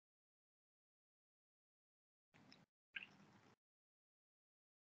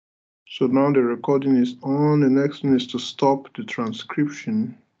So now the recording is on. The next thing is to stop the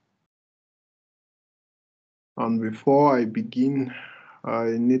transcription. And before I begin,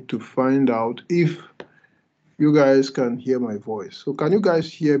 I need to find out if you guys can hear my voice. So can you guys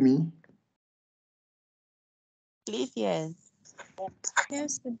hear me? Please, yes.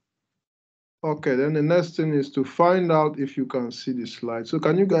 Yes, sir. Okay, then the next thing is to find out if you can see the slides. So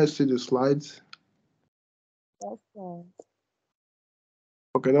can you guys see the slides? Yes, sir.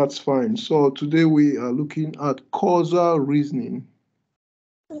 Okay, that's fine. So today we are looking at causal reasoning.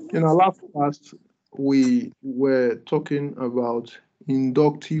 In our last class, we were talking about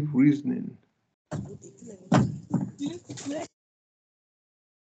inductive reasoning.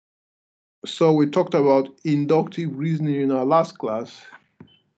 So we talked about inductive reasoning in our last class.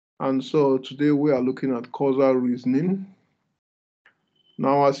 And so today we are looking at causal reasoning.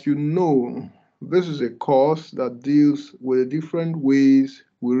 Now, as you know, this is a course that deals with different ways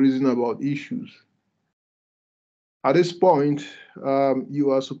we reason about issues. At this point, you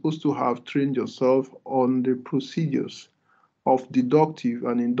are supposed to have trained yourself on the procedures of deductive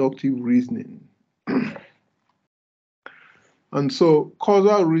and inductive reasoning. And so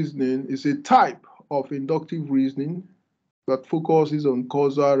causal reasoning is a type of inductive reasoning that focuses on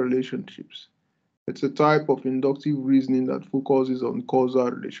causal relationships. It's a type of inductive reasoning that focuses on causal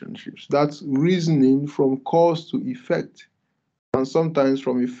relationships. That's reasoning from cause to effect, and sometimes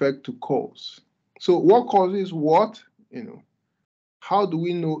from effect to cause. So what causes what? How do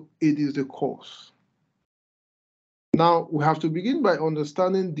we know it is the cause? Now, we have to begin by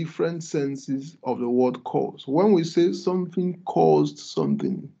understanding different senses of the word cause. When we say something caused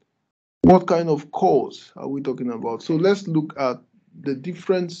something, what kind of cause are we talking about? So let's look at the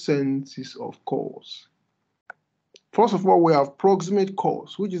different senses of cause. First of all, we have proximate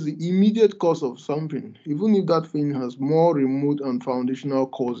cause, which is the immediate cause of something, even if that thing has more remote and foundational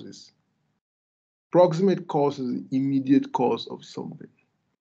causes. Proximate cause is the immediate cause of something.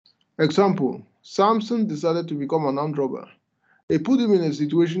 Example, Samson decided to become an armed robber. They put him in a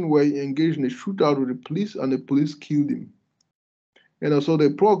situation where he engaged in a shootout with the police and the police killed him. And also the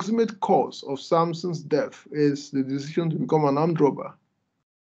proximate cause of Samson's death is the decision to become an armed robber,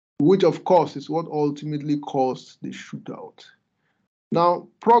 which of course is what ultimately caused the shootout. Now,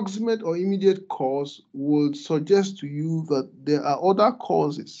 proximate or immediate cause would suggest to you that there are other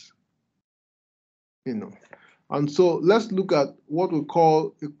causes, And so let's look at what we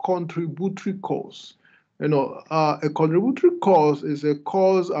call a contributory cause. A contributory cause is a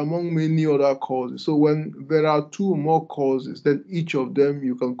cause among many other causes. So when there are two or more causes, then each of them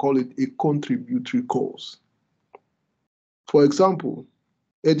you can call it a contributory cause. For example,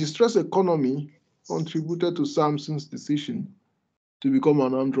 a distressed economy contributed to Samson's decision to become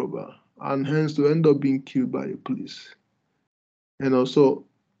an armed robber and hence to end up being killed by the police. And also,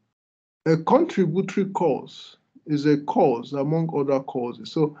 a contributory cause is a cause among other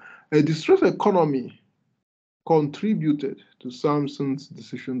causes. So a distressed economy contributed to Samson's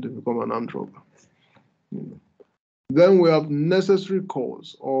decision to become an armed robber. Then we have necessary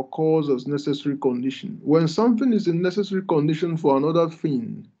cause or cause as necessary condition. When something is a necessary condition for another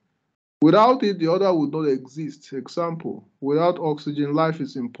thing, without it, the other would not exist. Example, without oxygen, life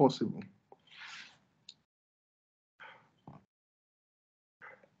is impossible.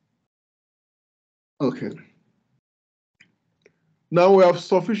 Okay. Now we have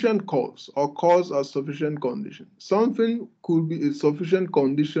sufficient cause or cause as sufficient condition. Something could be a sufficient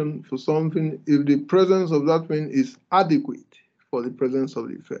condition for something if the presence of that thing is adequate for the presence of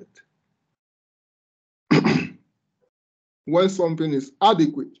the effect. When something is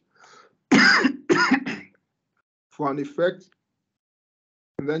adequate for an effect,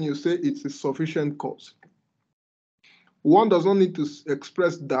 then you say it's a sufficient cause. One does not need to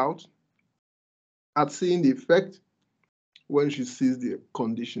express doubt at seeing the effect when she sees the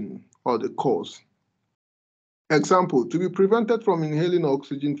condition or the cause. Example, to be prevented from inhaling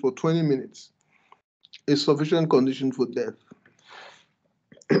oxygen for 20 minutes is sufficient condition for death.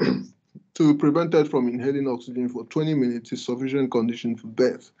 To be prevented from inhaling oxygen for 20 minutes is sufficient condition for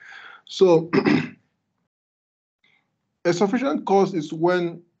death. So a sufficient cause is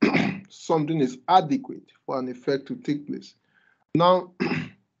when something is adequate for an effect to take place. Now,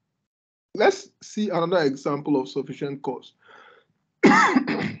 let's see another example of sufficient cause.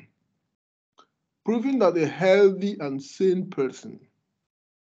 Proving that a healthy and sane person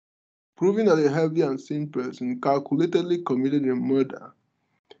calculatedly committed a murder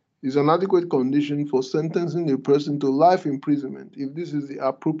is an adequate condition for sentencing a person to life imprisonment if this is the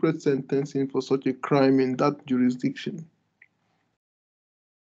appropriate sentencing for such a crime in that jurisdiction.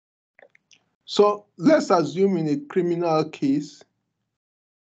 So let's assume in a criminal case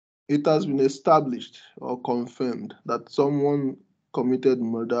it has been established or confirmed that someone committed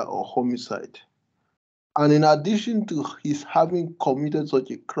murder or homicide. And in addition to his having committed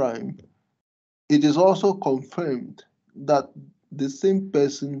such a crime, it is also confirmed that the same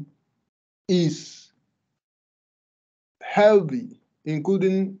person is healthy,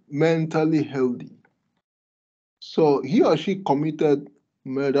 including mentally healthy. So he or she committed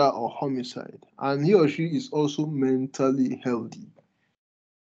murder or homicide, and he or she is also mentally healthy.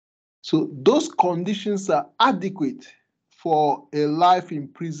 So those conditions are adequate for a life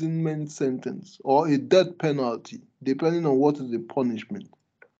imprisonment sentence or a death penalty, depending on what is the punishment.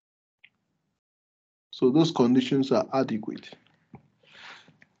 So those conditions are adequate.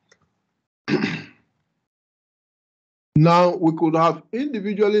 Now, we could have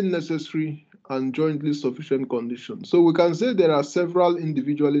individually necessary and jointly sufficient conditions. So we can say there are several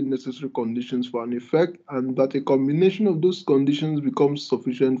individually necessary conditions for an effect, and that a combination of those conditions becomes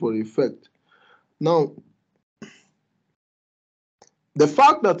sufficient for the effect. Now, the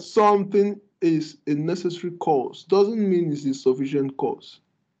fact that something is a necessary cause doesn't mean it's a sufficient cause.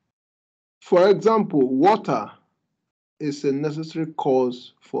 For example, water is a necessary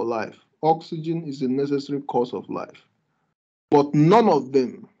cause for life. Oxygen is a necessary cause of life. But none of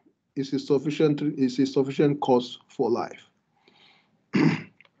them is a sufficient cause for life.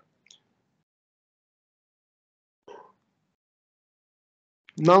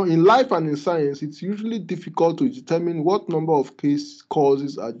 Now, in life and in science, it's usually difficult to determine what number of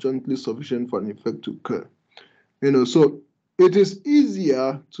causes are jointly sufficient for an effect to occur. So it is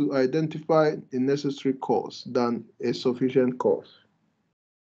easier to identify a necessary cause than a sufficient cause.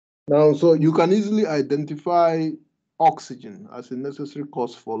 Now, so you can easily identify oxygen as a necessary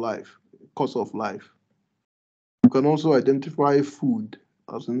cause for life, cause of life. You can also identify food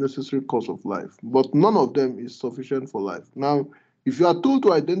as a necessary cause of life, but none of them is sufficient for life. Now, if you are told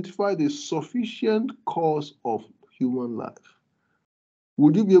to identify the sufficient cause of human life,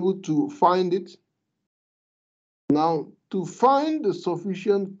 would you be able to find it? Now, to find the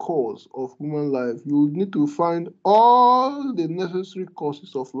sufficient cause of human life, you would need to find all the necessary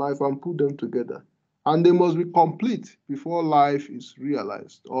causes of life and put them together. And they must be complete before life is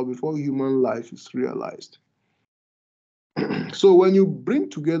realized or before human life is realized. So when you bring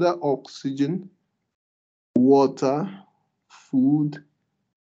together oxygen, water, food,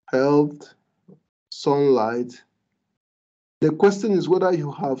 health, sunlight, the question is whether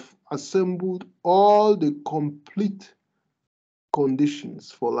you have assembled all the complete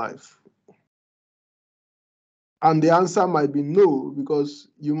conditions for life. And the answer might be no, because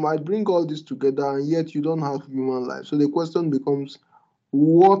you might bring all this together and yet you don't have human life. So the question becomes,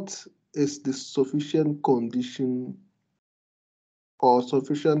 what is the sufficient condition or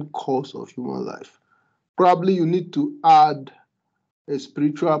sufficient cause of human life? Probably you need to add a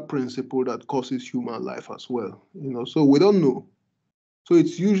spiritual principle that causes human life as well. So we don't know. So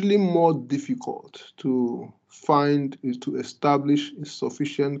it's usually more difficult to establish a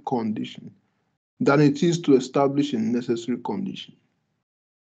sufficient condition than it is to establish a necessary condition.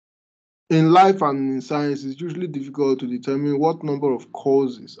 In life and in science, it's usually difficult to determine what number of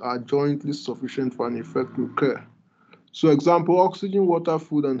causes are jointly sufficient for an effect to occur. So, example, oxygen, water,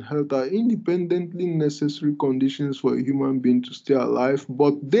 food, and health are independently necessary conditions for a human being to stay alive,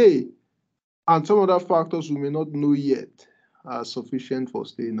 but they and some other factors we may not know yet are sufficient for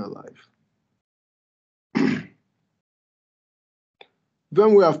staying alive.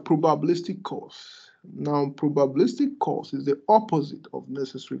 Then we have probabilistic cause. Now, probabilistic cause is the opposite of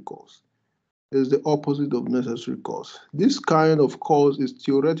necessary cause. Is the opposite of necessary cause. This kind of cause is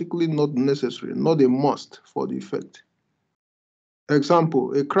theoretically not necessary, not a must for the effect.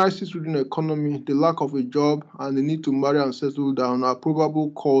 Example, a crisis within the economy, the lack of a job, and the need to marry and settle down are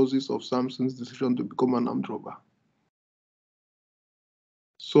probable causes of Samson's decision to become an armed robber.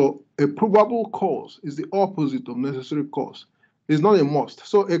 So a probable cause is the opposite of necessary cause. It's not a must.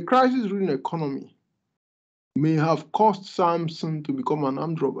 So a crisis within the economy may have caused Samson to become an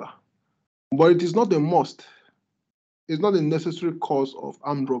armed robber, but it is not a must. It's not a necessary cause of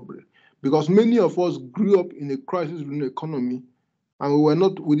armed robbery, because many of us grew up in a crisis-ridden economy, and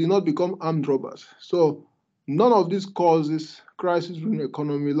we did not become armed robbers. So none of these causes, crisis-ridden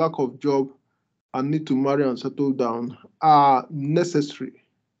economy, lack of job, and need to marry and settle down, are necessary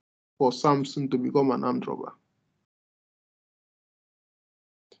for Samson to become an armed robber.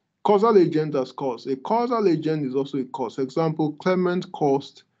 Causal agent as cause. A causal agent is also a cause. Example, Clement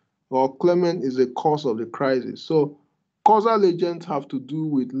caused, or Clement is a cause of the crisis. So causal agents have to do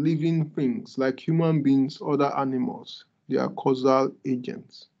with living things like human beings, other animals. They are causal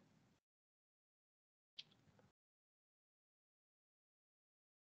agents.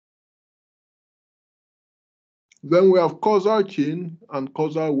 Then we have causal chain and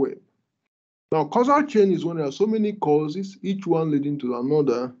causal web. Now, causal chain is when there are so many causes, each one leading to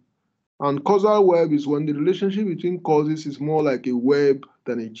another. And causal web is when the relationship between causes is more like a web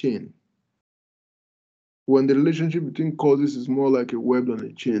than a chain. When the relationship between causes is more like a web than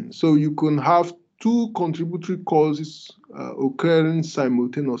a chain. So you can have two contributory causes occurring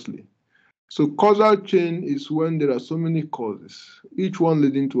simultaneously. So causal chain is when there are so many causes, each one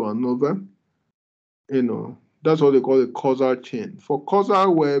leading to another. That's what they call a causal chain. For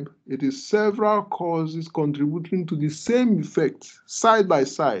causal web, it is several causes contributing to the same effect side by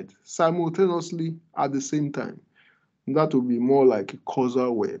side, simultaneously at the same time. And that would be more like a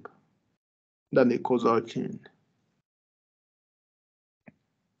causal web than a causal chain.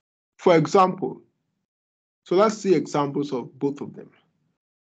 For example, so let's see examples of both of them.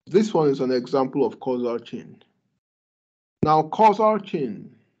 This one is an example of causal chain. Now, causal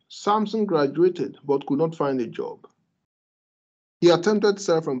chain. Samson graduated but could not find a job. He attempted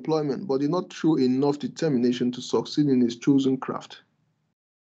self-employment but did not show enough determination to succeed in his chosen craft.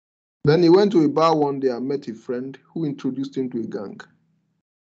 Then he went to a bar one day and met a friend who introduced him to a gang.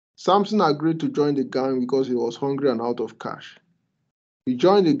 Samson agreed to join the gang because he was hungry and out of cash. He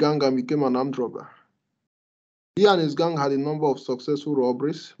joined the gang and became an armed robber. He and his gang had a number of successful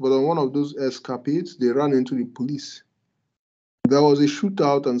robberies, but on one of those escapades, they ran into the police. There was a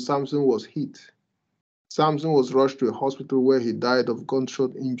shootout and Samson was hit. Samson was rushed to a hospital where he died of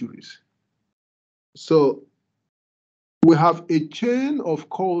gunshot injuries. So we have a chain of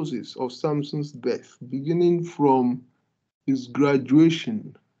causes of Samson's death, beginning from his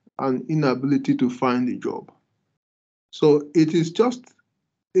graduation and inability to find a job. So it is just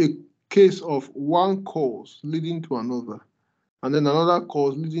a case of one cause leading to another, and then another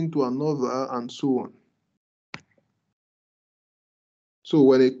cause leading to another, and so on. So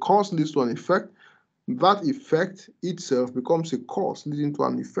when a cause leads to an effect, that effect itself becomes a cause leading to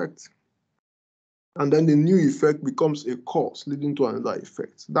an effect. And then the new effect becomes a cause leading to another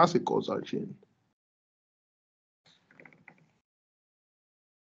effect. That's a causal chain.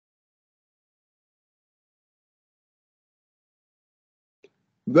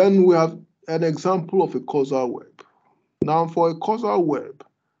 Then we have an example of a causal web. Now, for a causal web,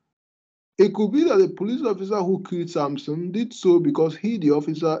 it could be that the police officer who killed Samson did so because he, the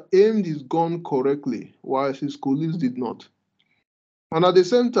officer, aimed his gun correctly, while his colleagues did not. And at the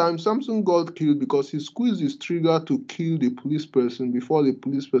same time, Samson got killed because he squeezed his trigger to kill the police person before the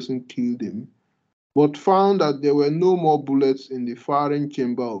police person killed him, but found that there were no more bullets in the firing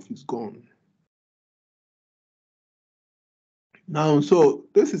chamber of his gun. Now, so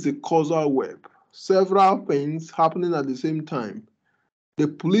this is a causal web. Several things happening at the same time. The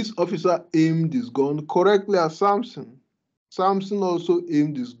police officer aimed his gun correctly at Samson. Samson also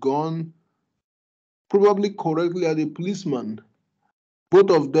aimed his gun probably correctly at the policeman. Both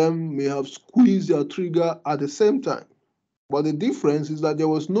of them may have squeezed their trigger at the same time. But the difference is that there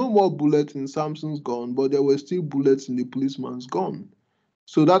was no more bullets in Samson's gun, but there were still bullets in the policeman's gun.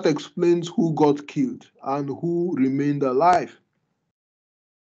 So that explains who got killed and who remained alive.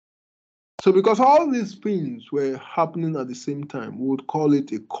 So because all these things were happening at the same time, we would call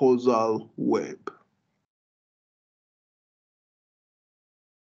it a causal web.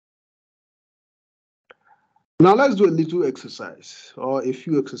 Now let's do a little exercise or a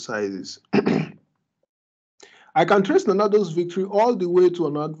few exercises. I can trace Leonardo's victory all the way to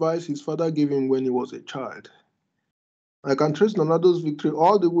an advice his father gave him when he was a child. I can trace Leonardo's victory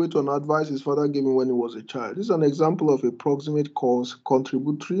all the way to an advice his father gave him when he was a child. This is an example of a proximate cause,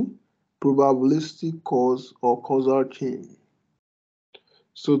 contributory, probabilistic cause, or causal chain.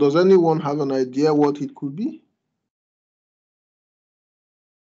 So does anyone have an idea what it could be?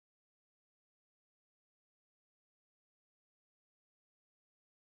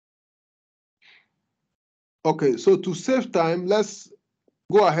 Okay, so to save time, let's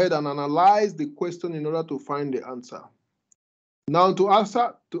go ahead and analyze the question in order to find the answer. Now, to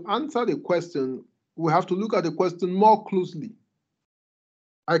answer the question, we have to look at the question more closely.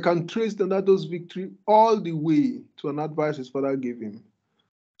 I can trace Leonardo's victory all the way to an advice his father gave him.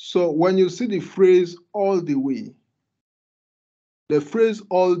 So when you see the phrase all the way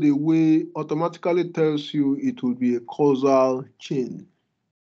automatically tells you it will be a causal chain,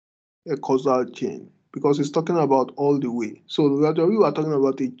 because it's talking about all the way. So we are talking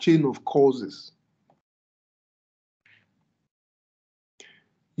about a chain of causes.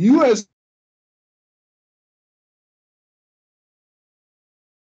 US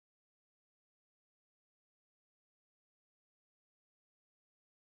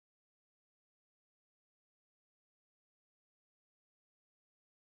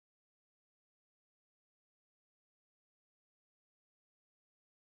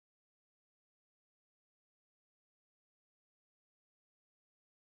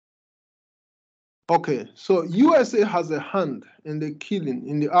Okay, so USA has a hand in the killing,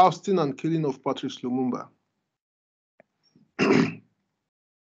 in the ousting and killing of Patrice Lumumba.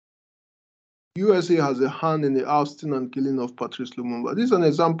 USA has a hand in the ousting and killing of Patrice Lumumba. This is an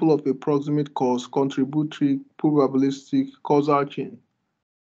example of a proximate cause, contributory, probabilistic, causal chain.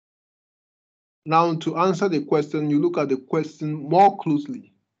 Now, to answer the question, you look at the question more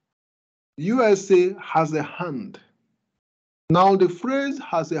closely. USA has a hand. Now, the phrase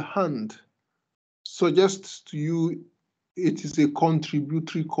has a hand suggests to you it is a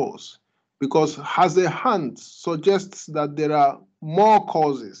contributory cause, because has a hand suggests that there are more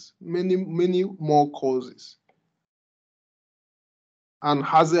causes, many more causes. And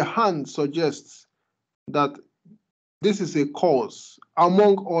has a hand suggests that this is a cause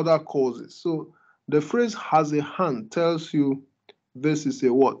among other causes. So the phrase has a hand tells you this is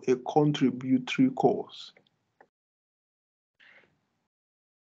a what? A contributory cause.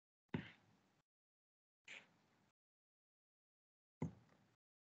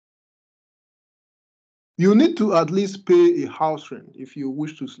 You need to at least pay a house rent if you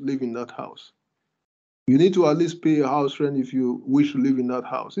wish to live in that house. You need to at least pay a house rent if you wish to live in that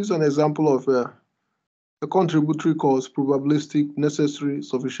house. This is an example of a contributory cause, probabilistic, necessary,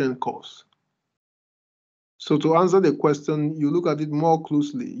 sufficient cause. So to answer the question, you look at it more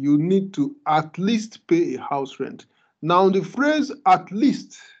closely. You need to at least pay a house rent. Now the phrase at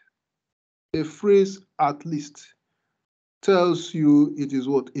least tells you it is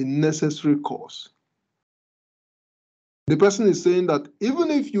what? A necessary cause. The person is saying that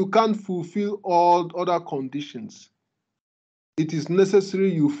even if you can't fulfill all other conditions, it is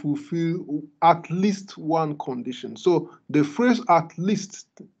necessary you fulfill at least one condition. So the phrase at least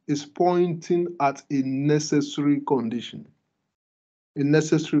is pointing at a necessary condition, a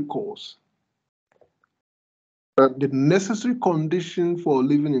necessary cause. The necessary condition for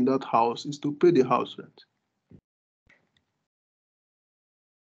living in that house is to pay the house rent.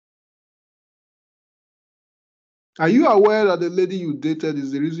 Are you aware that the lady you dated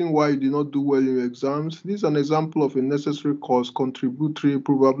is the reason why you did not do well in your exams? This is an example of a necessary cause, contributory,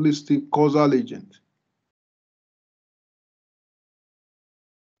 probabilistic, causal agent.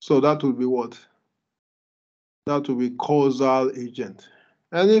 So that would be what? That would be causal agent.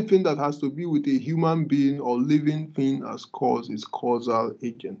 Anything that has to be with a human being or living thing as cause is causal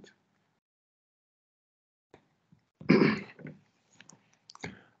agent.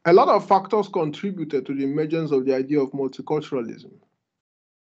 A lot of factors contributed to the emergence of the idea of multiculturalism.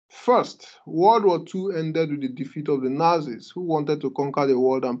 First, World War II ended with the defeat of the Nazis, who wanted to conquer the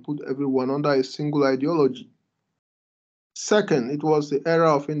world and put everyone under a single ideology. Second, it was the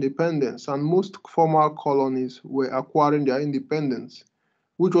era of independence, and most former colonies were acquiring their independence,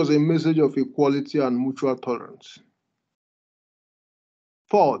 which was a message of equality and mutual tolerance.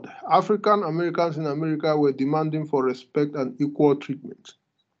 Third, African Americans in America were demanding for respect and equal treatment.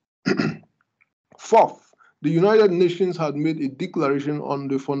 Fourth, the United Nations had made a declaration on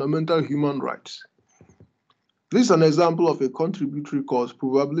the fundamental human rights. This is an example of a contributory cause,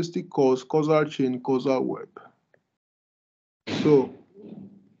 probabilistic cause, causal chain, causal web. So,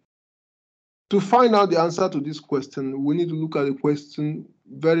 to find out the answer to this question, we need to look at the question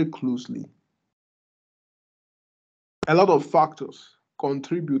very closely. A lot of factors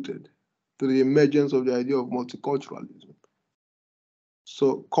contributed to the emergence of the idea of multiculturalism.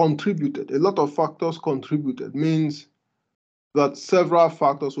 So contributed, a lot of factors contributed means that several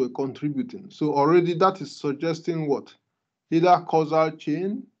factors were contributing. So already that is suggesting what? Either causal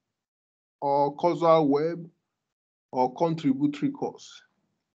chain or causal web or contributory cause.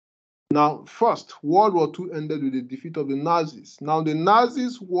 Now, first, World War II ended with the defeat of the Nazis. Now, the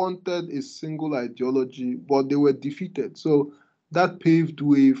Nazis wanted a single ideology, but they were defeated. So that paved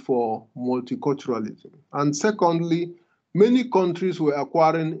way for multiculturalism. And secondly, many countries were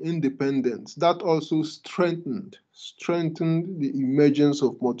acquiring independence. That also strengthened the emergence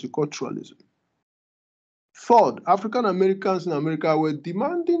of multiculturalism. Third, African Americans in America were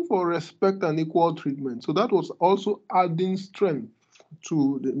demanding for respect and equal treatment. So that was also adding strength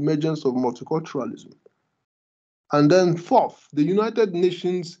to the emergence of multiculturalism. And then fourth, the United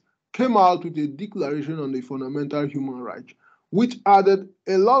Nations came out with a declaration on the fundamental human rights, which added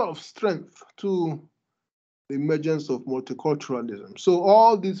a lot of strength to the emergence of multiculturalism. So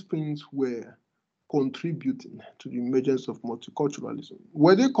all these things were contributing to the emergence of multiculturalism.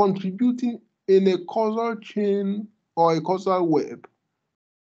 Were they contributing in a causal chain or a causal web?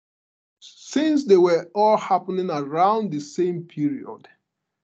 Since they were all happening around the same period,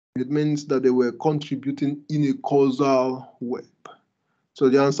 it means that they were contributing in a causal web. So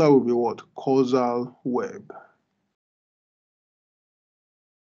the answer will be what? Causal web.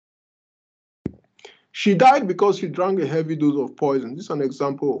 She died because she drank a heavy dose of poison. This is an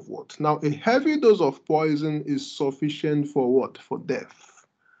example of what? Now, a heavy dose of poison is sufficient for what? For death.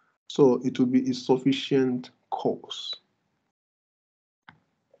 So it will be a sufficient cause.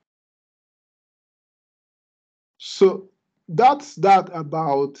 So that's that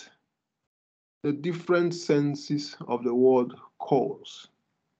about the different senses of the word cause,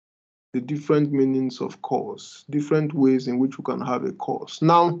 the different meanings of cause, different ways in which we can have a cause.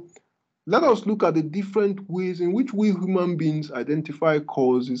 Now, let us look at the different ways in which we human beings identify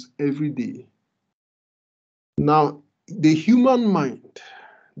causes every day. Now, the human mind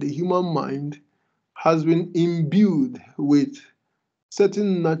has been imbued with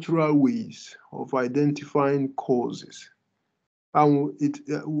certain natural ways of identifying causes. And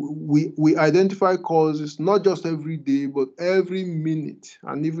we identify causes not just every day, but every minute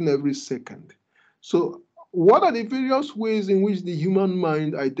and even every second. So what are the various ways in which the human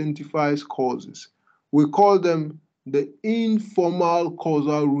mind identifies causes? We call them the informal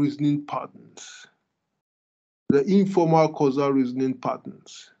causal reasoning patterns. The informal causal reasoning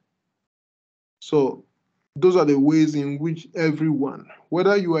patterns. So those are the ways in which everyone,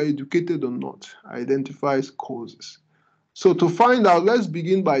 whether you are educated or not, identifies causes. So to find out, let's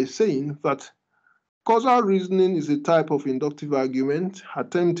begin by saying that causal reasoning is a type of inductive argument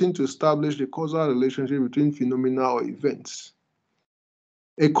attempting to establish the causal relationship between phenomena or events.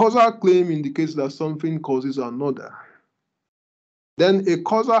 A causal claim indicates that something causes another. Then a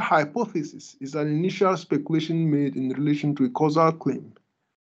causal hypothesis is an initial speculation made in relation to a causal claim,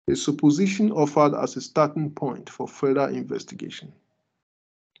 a supposition offered as a starting point for further investigation.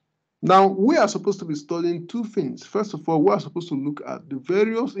 Now, we are supposed to be studying two things. First of all, we are supposed to look at the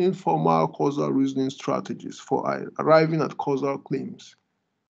various informal causal reasoning strategies for arriving at causal claims.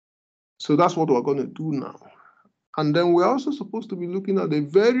 So that's what we're going to do now. And then we're also supposed to be looking at the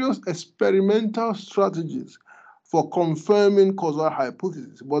various experimental strategies for confirming causal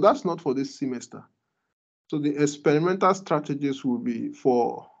hypotheses. But that's not for this semester. So the experimental strategies will be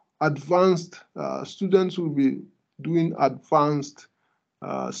for advanced students will be doing advanced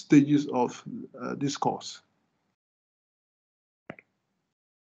stages of this course.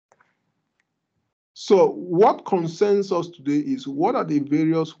 So what concerns us today is what are the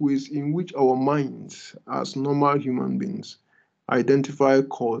various ways in which our minds as normal human beings identify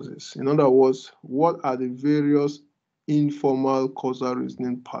causes? In other words, what are the various informal causal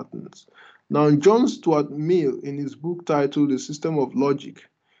reasoning patterns? Now, John Stuart Mill, in his book titled The System of Logic,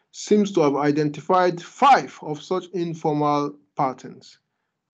 seems to have identified 5 of such informal patterns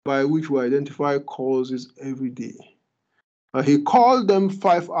by which we identify causes every day. He called them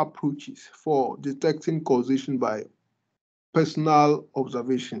 5 approaches for detecting causation by personal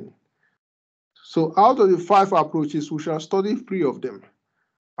observation. So out of the 5 approaches, we shall study 3 of them.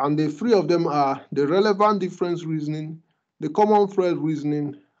 And the 3 of them are the relevant difference reasoning, the common thread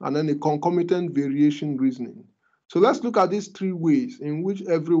reasoning, and then the concomitant variation reasoning. So let's look at these 3 ways in which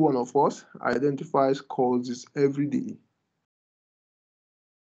every one of us identifies causes every day.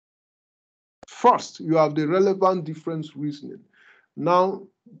 First, you have the relevant difference reasoning. Now,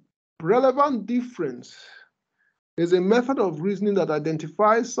 relevant difference is a method of reasoning that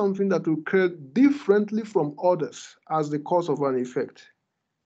identifies something that will occur differently from others as the cause of an effect.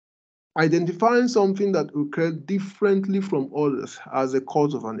 Identifying something that will occur differently from others as a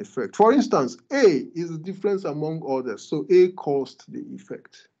cause of an effect. For instance, A is the difference among others, so A caused the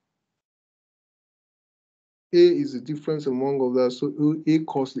effect. A is the difference among others, so A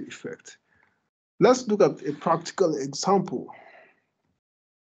caused the effect. Let's look at a practical example.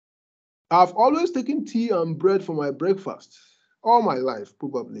 I've always taken tea and bread for my breakfast, all my life,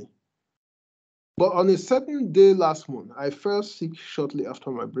 probably. But on a certain day last month, I fell sick shortly after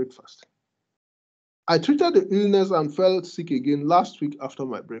my breakfast. I treated the illness and fell sick again last week after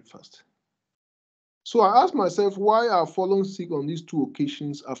my breakfast. So I asked myself why I've fallen sick on these 2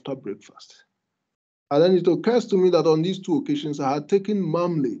 occasions after breakfast. And then it occurs to me that on these 2 occasions, I had taken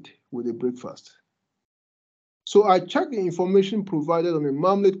marmalade with the breakfast. So I checked the information provided on the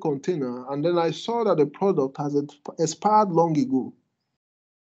marmalade container, and then I saw that the product has expired long ago.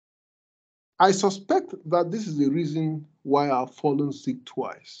 I suspect that this is the reason why I've fallen sick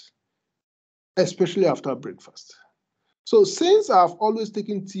twice, especially after breakfast. So since I've always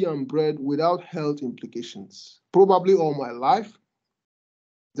taken tea and bread without health implications, probably all my life,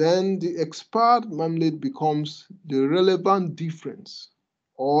 then the expired marmalade becomes the relevant difference,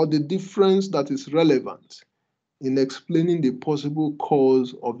 or the difference that is relevant in explaining the possible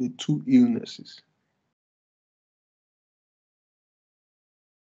cause of the 2 illnesses.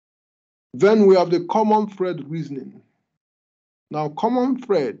 Then we have the common thread reasoning. Now, common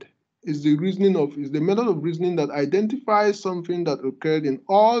thread is the method of reasoning that identifies something that occurred in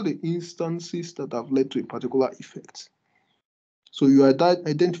all the instances that have led to a particular effect. So you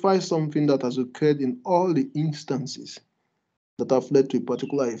identify something that has occurred in all the instances that have led to a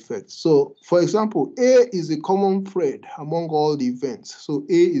particular effect. So, for example, A is a common thread among all the events. So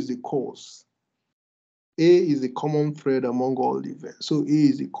A is the cause. A is the common thread among all the events. So A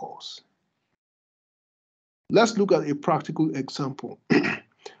is the cause. Let's look at a practical example.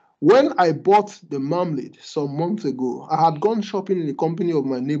 When I bought the marmalade some months ago, I had gone shopping in the company of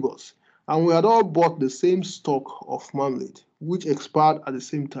my neighbors, and we had all bought the same stock of marmalade, which expired at the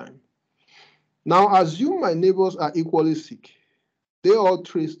same time. Now, assume my neighbors are equally sick. They all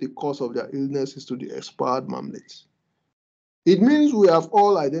trace the cause of their illnesses to the expired marmalades. It means we have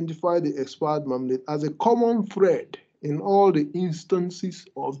all identified the expired marmalade as a common thread in all the instances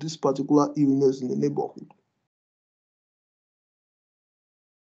of this particular illness in the neighborhood.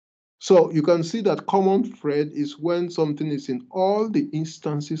 So you can see that common thread is when something is in all the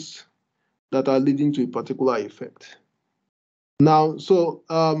instances that are leading to a particular effect. Now, so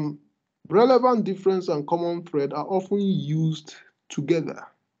relevant difference and common thread are often used together.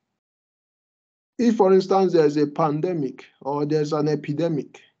 If, for instance, there's a pandemic or there's an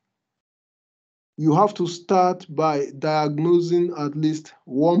epidemic, you have to start by diagnosing at least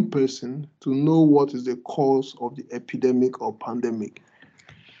one person to know what is the cause of the epidemic or pandemic.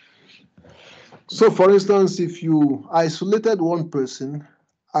 So, for instance, if you isolated one person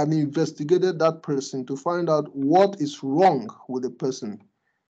and investigated that person to find out what is wrong with the person,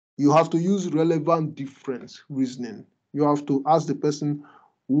 you have to use relevant difference reasoning. You have to ask the person,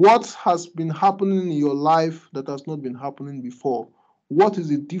 what has been happening in your life that has not been happening before? What is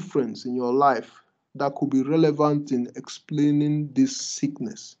the difference in your life that could be relevant in explaining this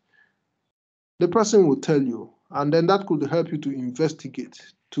sickness? The person will tell you, and then that could help you to investigate,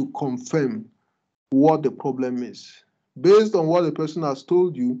 to confirm what the problem is. Based on what the person has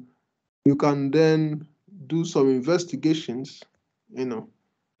told you, you can then do some investigations. The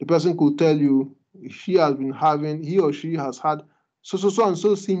person could tell you he or she has had so and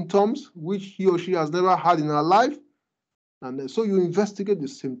so symptoms, which he or she has never had in her life. And so you investigate the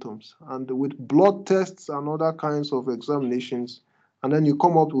symptoms, and with blood tests and other kinds of examinations, and then you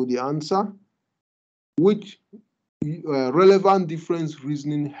come up with the answer, which relevant difference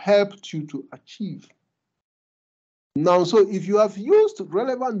reasoning helped you to achieve. Now, so if you have used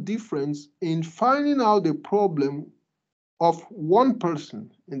relevant difference in finding out the problem of one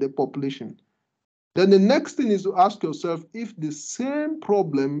person in the population, then the next thing is to ask yourself if the same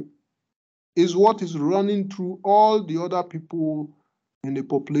problem is what is running through all the other people in the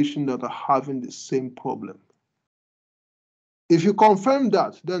population that are having the same problem. If you confirm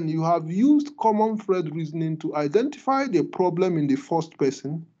that, then you have used common thread reasoning to identify the problem in the first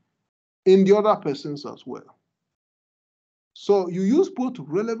person, in the other persons as well. So you use both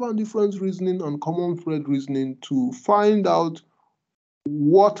relevant difference reasoning and common thread reasoning to find out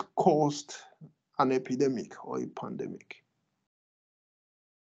what caused an epidemic or a pandemic.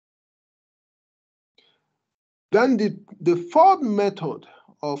 Then the third method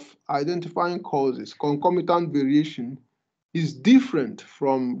of identifying causes, concomitant variation, is different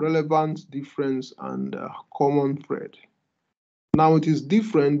from relevant difference and common thread. Now it is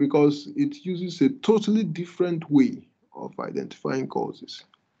different because it uses a totally different way of identifying causes.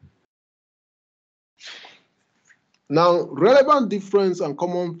 Now, relevant difference and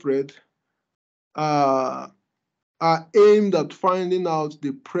common thread are aimed at finding out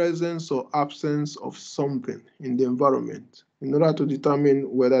the presence or absence of something in the environment in order to determine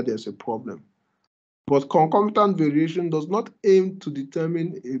whether there's a problem. But concomitant variation does not aim to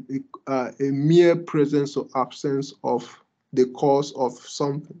determine a mere presence or absence of the cause of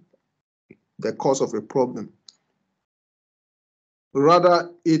something, the cause of a problem. Rather,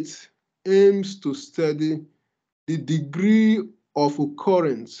 it aims to study the degree of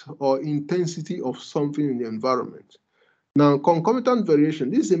occurrence or intensity of something in the environment. Now, concomitant variation,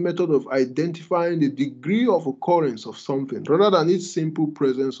 this is a method of identifying the degree of occurrence of something rather than its simple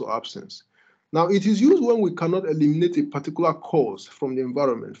presence or absence. Now, it is used when we cannot eliminate a particular cause from the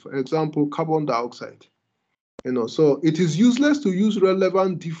environment, for example, carbon dioxide. So it is useless to use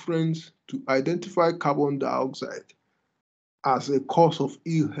relevant difference to identify carbon dioxide as a cause of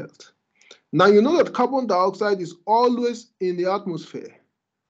ill health. Now, you know that carbon dioxide is always in the atmosphere.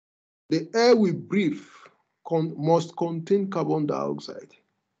 The air we breathe must contain carbon dioxide.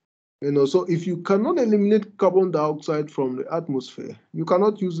 So if you cannot eliminate carbon dioxide from the atmosphere, you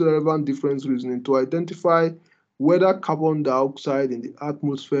cannot use the relevant difference reasoning to identify whether carbon dioxide in the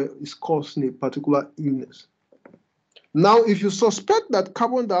atmosphere is causing a particular illness. Now, if you suspect that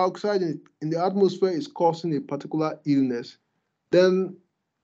carbon dioxide in the atmosphere is causing a particular illness, then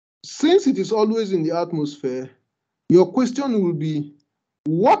since it is always in the atmosphere, your question will be,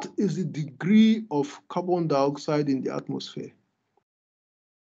 what is the degree of carbon dioxide in the atmosphere?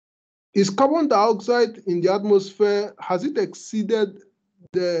 Is carbon dioxide in the atmosphere, has it exceeded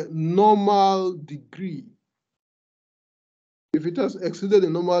the normal degree? If it has exceeded the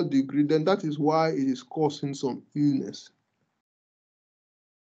normal degree, then that is why it is causing some illness.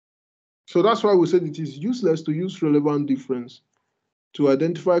 So that's why we said it is useless to use relevant difference to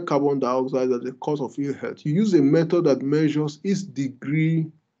identify carbon dioxide as the cause of ill health. You use a method that measures its degree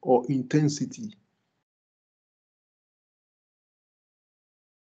or intensity.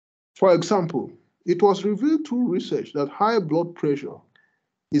 For example, it was revealed through research that high blood pressure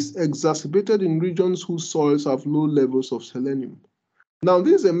is exacerbated in regions whose soils have low levels of selenium. Now,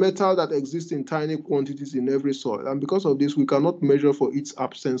 this is a metal that exists in tiny quantities in every soil, and because of this, we cannot measure for its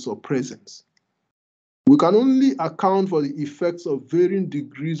absence or presence. We can only account for the effects of varying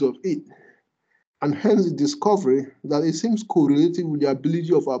degrees of it, and hence the discovery that it seems correlated with the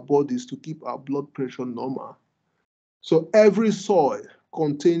ability of our bodies to keep our blood pressure normal. So every soil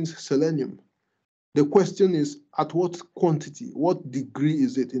contains selenium. The question is, at what quantity, what degree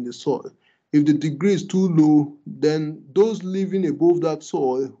is it in the soil? If the degree is too low, then those living above that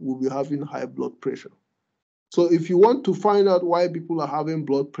soil will be having high blood pressure. So if you want to find out why people are having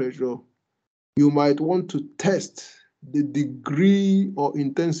blood pressure, you might want to test the degree or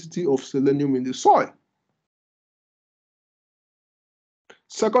intensity of selenium in the soil.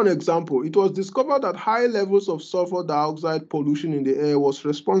 Second example, it was discovered that high levels of sulfur dioxide pollution in the air was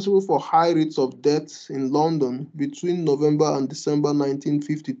responsible for high rates of deaths in London between November and December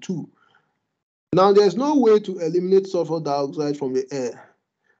 1952. Now, there's no way to eliminate sulfur dioxide from the air.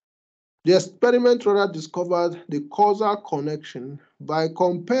 The experiment rather discovered the causal connection by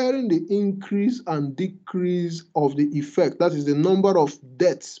comparing the increase and decrease of the effect, that is the number of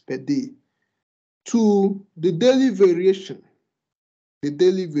deaths per day, to the daily variation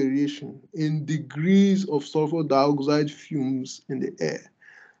in degrees of sulfur dioxide fumes in the air.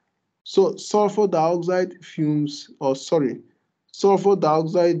 So sulfur dioxide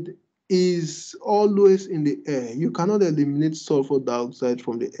is always in the air. You cannot eliminate sulfur dioxide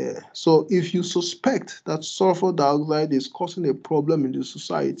from the air. So if you suspect that sulfur dioxide is causing a problem in the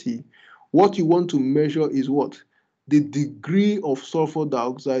society, what you want to measure is what? The degree of sulfur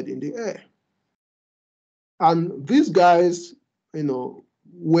dioxide in the air. And these guys,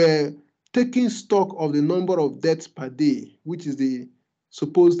 were taking stock of the number of deaths per day, which is the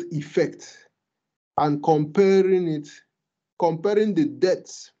supposed effect, and comparing the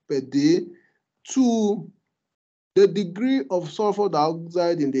deaths per day to the degree of sulfur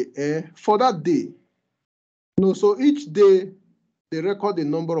dioxide in the air for that day. So each day they record the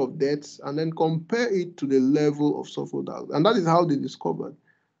number of deaths and then compare it to the level of sulfur dioxide. And that is how they discovered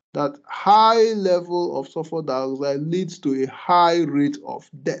that high level of sulfur dioxide leads to a high rate of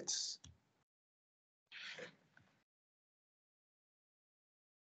deaths.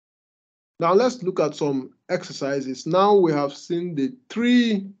 Now let's look at some exercises. Now we have seen the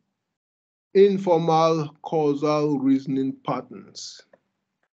three informal causal reasoning patterns.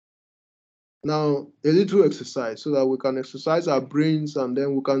 Now a little exercise so that we can exercise our brains and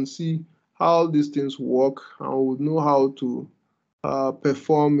then we can see how these things work and we'll know how to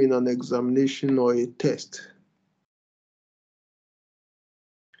perform in an examination or a test.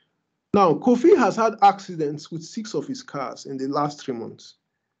 Now, Kofi has had accidents with 6 of his cars in the last 3 months.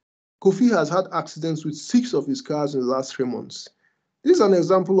 Kofi has had accidents with 6 of his cars in the last 3 months. This is an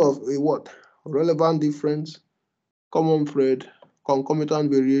example of a what? Relevant difference, common thread,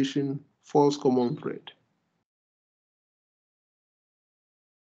 concomitant variation, false common thread.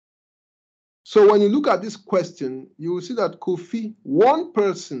 So when you look at this question, you will see that Kofi, one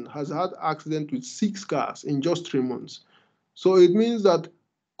person, has had accident with 6 cars in just 3 months. So it means that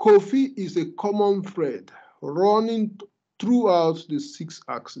Kofi is a common thread running throughout the 6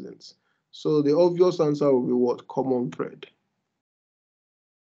 accidents. So the obvious answer will be what? Common thread.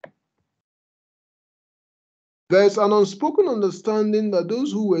 There is an unspoken understanding that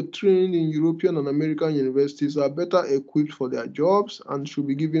those who were trained in European and American universities are better equipped for their jobs and should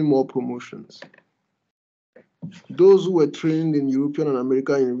be given more promotions. Those who were trained in European and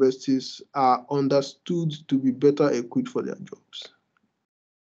American universities are understood to be better equipped for their jobs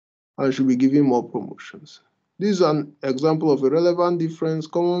and should be given more promotions. This is an example of a relevant difference,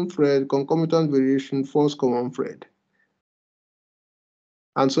 common thread, concomitant variation, false common thread.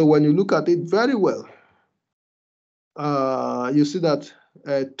 And so when you look at it very well, you see that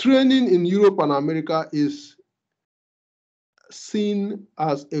training in Europe and America is seen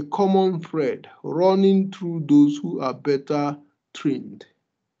as a common thread running through those who are better trained?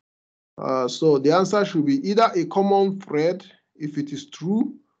 So the answer should be either a common thread if it is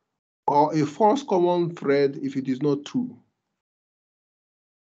true, or a false common thread if it is not true.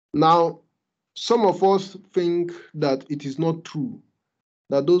 Now, some of us think that it is not true,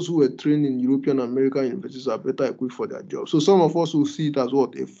 that those who were trained in European and American universities are better equipped for their job. So some of us will see it as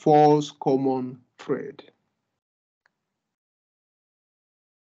what? A false common thread.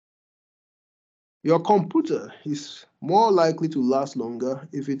 Your computer is more likely to last longer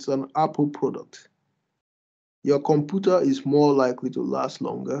if it's an Apple product. Your computer is more likely to last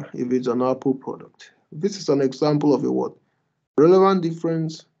longer if it's an Apple product. This is an example of a what? Relevant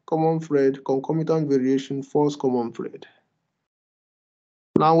difference, common thread, concomitant variation, false common thread.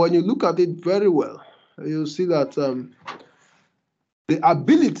 Now, when you look at it very well, you'll see that the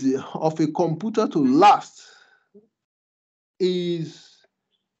ability of a computer to last is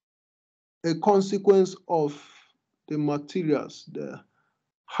a consequence of the materials,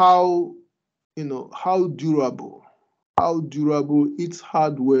 how durable its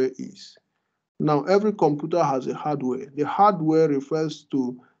hardware is. Now, every computer has a hardware. The hardware refers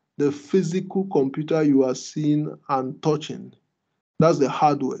to the physical computer you are seeing and touching. That's the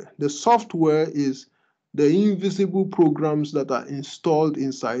hardware. The software is the invisible programs that are installed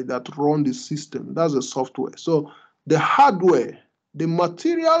inside that run the system. That's the software. So the hardware, the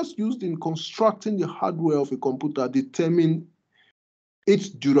materials used in constructing the hardware of a computer determine its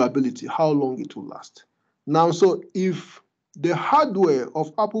durability, how long it will last. Now, so if the hardware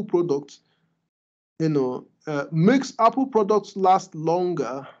of Apple products, makes Apple products last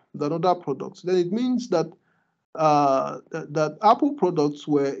longer than other products, then it means that that Apple products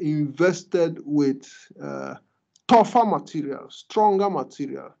were invested with tougher material, stronger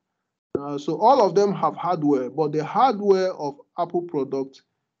material. So all of them have hardware, but the hardware of Apple products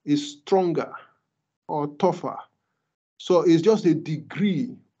is stronger or tougher. So it's just a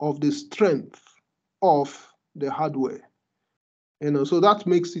degree of the strength of the hardware. So that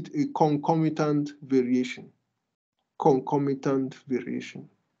makes it a concomitant variation. Concomitant variation.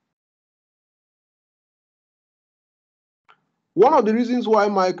 One of the reasons why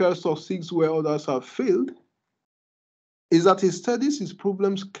Michael succeeds where others have failed is that he studies his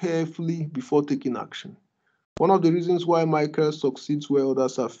problems carefully before taking action. One of the reasons why Michael succeeds where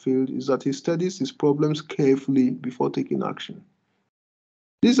others have failed is that he studies his problems carefully before taking action.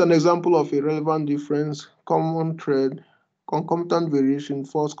 This is an example of a relevant difference, common thread, concomitant variation,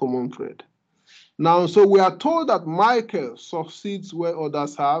 false common thread. Now, so we are told that Michael succeeds where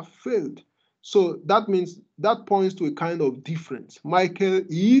others have failed. So that means that points to a kind of difference. Michael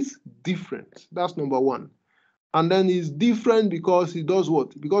is different. That's number one. And then he's different because he does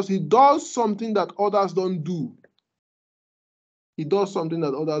what? Because he does something that others don't do. He does something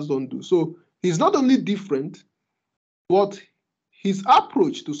that others don't do. So he's not only different, but his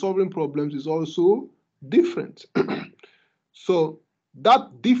approach to solving problems is also different. So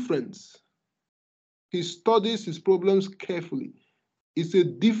that difference, he studies his problems carefully. It's a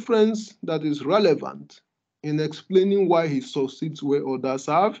difference that is relevant in explaining why he succeeds where others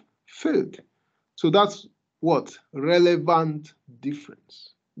have failed. So that's what? Relevant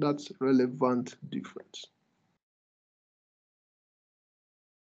difference. That's relevant difference.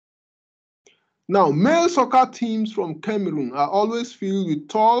 Now, male soccer teams from Cameroon are always filled with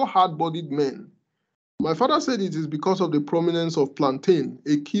tall, hard-bodied men. My father said it is because of the prominence of plantain,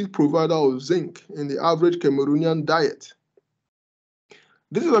 a key provider of zinc in the average Cameroonian diet.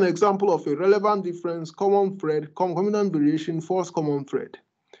 This is an example of a relevant difference, common thread, concomitant variation, false common thread.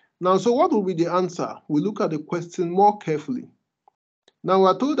 Now, so what will be the answer? We look at the question more carefully. Now,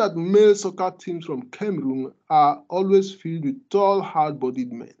 we're told that male soccer teams from Cameroon are always filled with tall,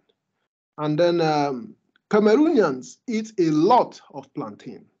 hard-bodied men. And then Cameroonians eat a lot of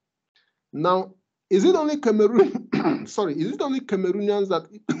plantain. Now, is it only Cameroon? Sorry, is it only Cameroonians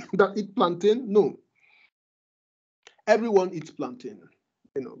that eat plantain? No. Everyone eats plantain.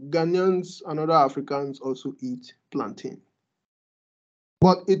 Ghanaians and other Africans also eat plantain.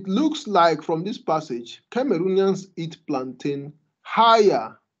 But it looks like from this passage, Cameroonians eat plantain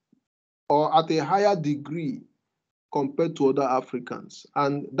higher or at a higher degree compared to other Africans.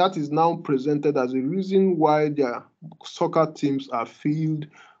 And that is now presented as a reason why their soccer teams are filled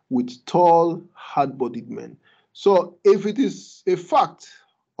with tall, hard-bodied men. So if it is a fact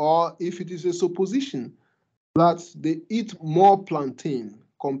or if it is a supposition that they eat more plantain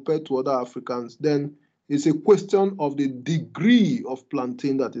compared to other Africans, then it's a question of the degree of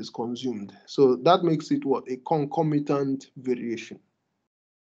plantain that is consumed. So that makes it what? A concomitant variation.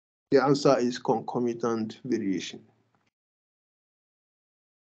 The answer is concomitant variation.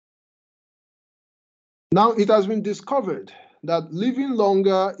 Now, it has been discovered that living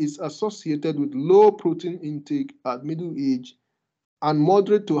longer is associated with low protein intake at middle age and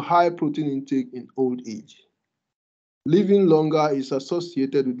moderate to high protein intake in old age. Living longer is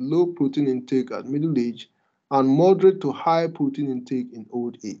associated with low protein intake at middle age and moderate to high protein intake in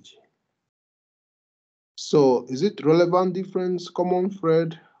old age. So, is it relevant difference, common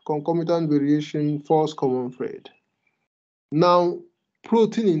thread, concomitant variation, false common thread? Now,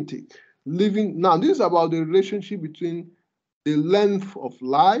 protein intake. Now, this is about the relationship between the length of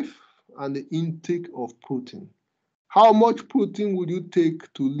life and the intake of protein. How much protein would you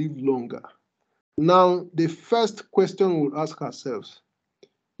take to live longer? Now, the first question we'll ask ourselves,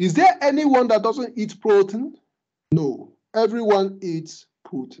 is there anyone that doesn't eat protein? No, everyone eats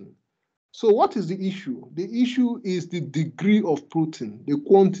protein. So what is the issue? The issue is the degree of protein, the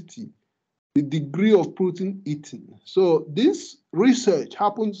quantity, the degree of protein eaten. So this research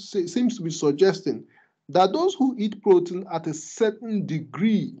seems to be suggesting that those who eat protein at a certain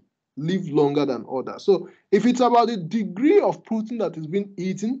degree live longer than others. So if it's about the degree of protein that is being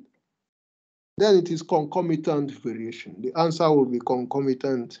eaten, then it is concomitant variation. The answer will be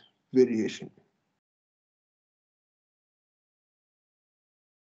concomitant variation.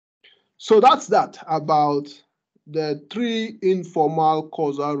 So that's that about the three informal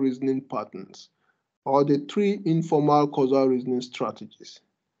causal reasoning patterns, or the three informal causal reasoning strategies.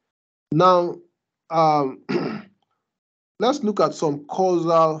 Now, let's look at some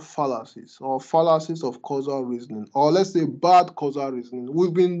causal fallacies or fallacies of causal reasoning, or let's say bad causal reasoning.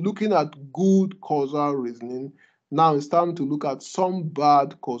 We've been looking at good causal reasoning. Now it's time to look at some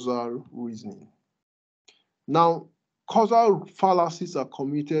bad causal reasoning. Now, causal fallacies are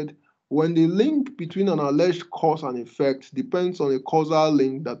committed when the link between an alleged cause and effect depends on a causal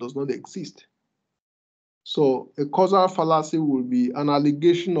link that does not exist. So a causal fallacy will be an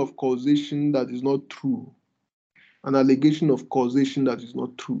allegation of causation that is not true. An allegation of causation that is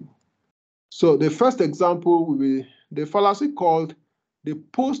not true. So the first example will be the fallacy called the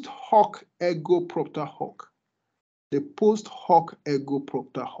post hoc ergo propter hoc. The post hoc ergo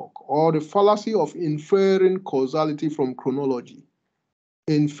propter hoc, or the fallacy of inferring causality from chronology.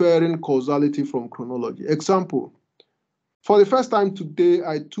 Inferring causality from chronology. Example, for the first time today,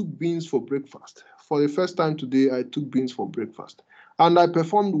 I took beans for breakfast. For the first time today, I took beans for breakfast. And I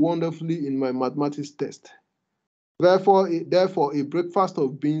performed wonderfully in my mathematics test. Therefore, a breakfast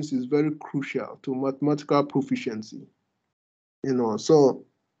of beans is very crucial to mathematical proficiency. So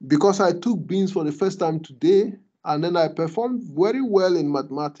because I took beans for the first time today, and then I performed very well in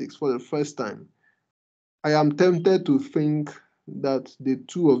mathematics for the first time, I am tempted to think that the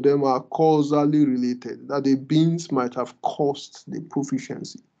two of them are causally related, that the beans might have caused the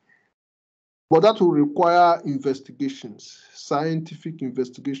proficiency. But that will require investigations, scientific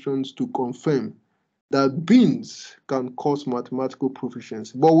investigations to confirm that beans can cause mathematical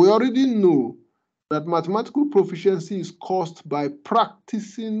proficiency. But we already know that mathematical proficiency is caused by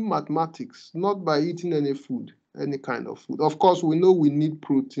practicing mathematics, not by eating any food, any kind of food. Of course, we know we need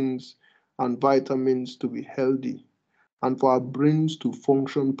proteins and vitamins to be healthy and for our brains to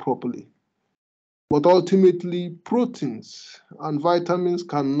function properly. But ultimately, proteins and vitamins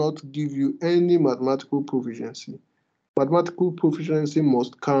cannot give you any mathematical proficiency. Mathematical proficiency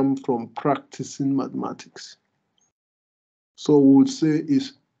must come from practicing mathematics. So we would say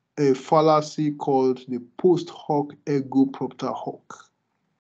it's a fallacy called the post hoc ergo propter hoc.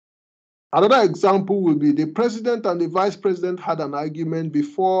 Another example will be the president and the vice president had an argument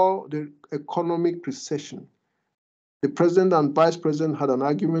before the economic recession. The president and vice president had an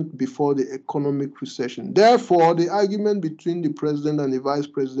argument before the economic recession. Therefore, the argument between the president and the vice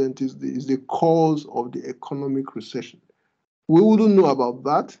president is the cause of the economic recession. We wouldn't know about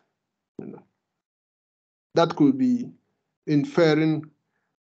that. That could be inferring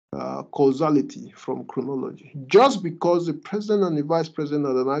causality from chronology. Just because the president and the vice president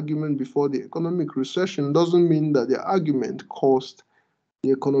had an argument before the economic recession doesn't mean that the argument caused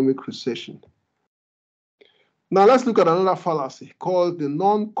the economic recession. Now let's look at another fallacy called the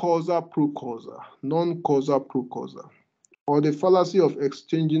non-causal pro-causal, non-causal pro-causal, or the fallacy of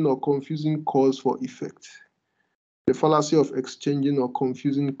exchanging or confusing cause for effect. The fallacy of exchanging or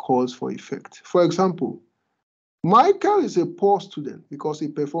confusing cause for effect. For example, Michael is a poor student because he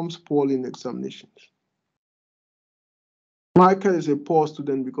performs poorly in examinations. Michael is a poor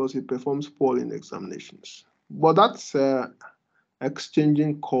student because he performs poorly in examinations. But that's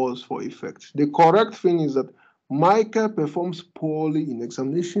exchanging cause for effect. The correct thing is that Michael performs poorly in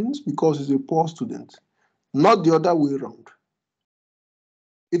examinations because he's a poor student, not the other way around.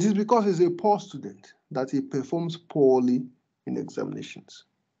 It is because he's a poor student that he performs poorly in examinations.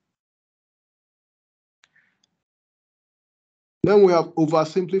 Then we have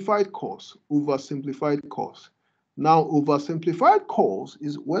oversimplified cause. Oversimplified cause. Now, oversimplified cause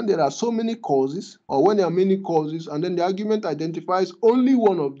is when there are so many causes, or when there are many causes, and then the argument identifies only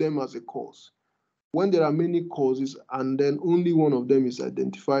one of them as a cause. When there are many causes, and then only one of them is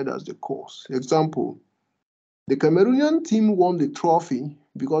identified as the cause. Example, the Cameroonian team won the trophy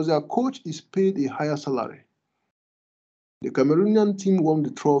because their coach is paid a higher salary. The Cameroonian team won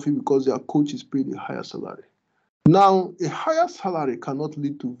the trophy because their coach is paid a higher salary. Now, a higher salary cannot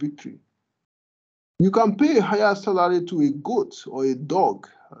lead to victory. You can pay a higher salary to a goat or a dog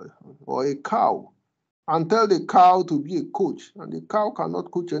or a cow and tell the cow to be a coach, and the cow cannot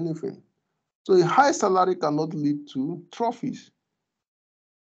coach anything. So a high salary cannot lead to trophies.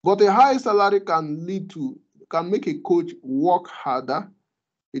 But a high salary can make a coach work harder.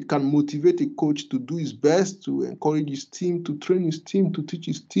 It can motivate a coach to do his best, to encourage his team, to train his team, to teach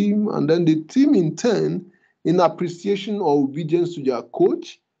his team, and then the team in turn, in appreciation or obedience to their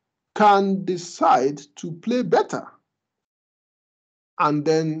coach, can decide to play better. And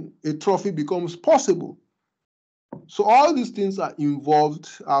then a trophy becomes possible. So all these things are involved,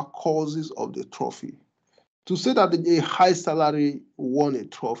 are causes of the trophy. To say that a high salary won a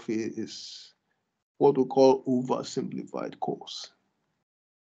trophy is what we call oversimplified cause.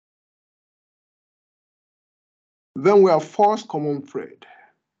 Then we have false common thread.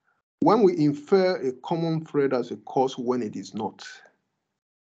 When we infer a common thread as a cause when it is not.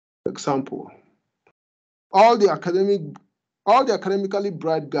 Example, all the academically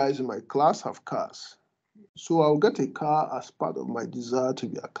bright guys in my class have cars. So I'll get a car as part of my desire to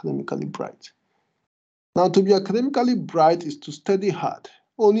be academically bright. Now, to be academically bright is to study hard.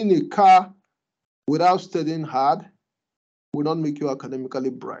 Owning a car without studying hard will not make you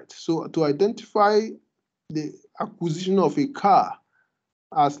academically bright. So to identify the acquisition of a car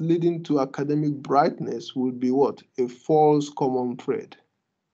as leading to academic brightness would be what? A false common thread.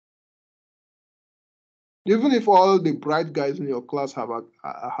 Even if all the bright guys in your class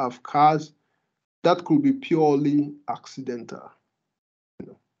have cars, that could be purely accidental.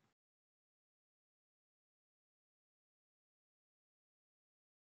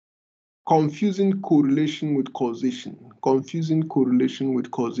 Confusing correlation with causation. Confusing correlation with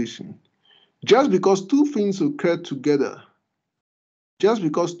causation. Just because two things occur together, just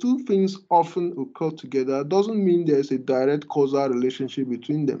because two things often occur together doesn't mean there's a direct causal relationship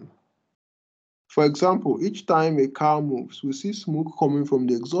between them. For example, each time a car moves, we see smoke coming from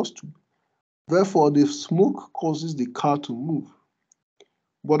the exhaust tube. Therefore, the smoke causes the car to move.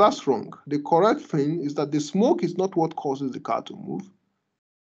 But that's wrong. The correct thing is that the smoke is not what causes the car to move.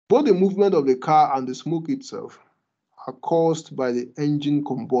 Both the movement of the car and the smoke itself are caused by the engine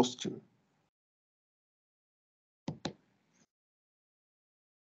combustion.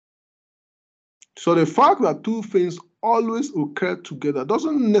 So the fact that two things always occur together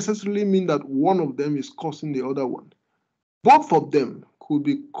doesn't necessarily mean that one of them is causing the other one. Both of them could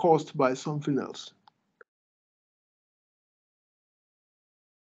be caused by something else.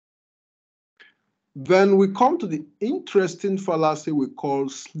 Then we come to the interesting fallacy we call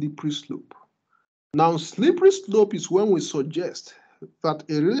slippery slope. Now, slippery slope is when we suggest that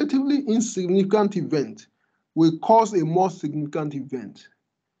a relatively insignificant event will cause a more significant event,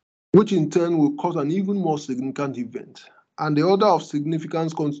 which in turn will cause an even more significant event. And the order of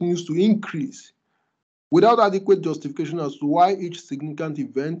significance continues to increase without adequate justification as to why each significant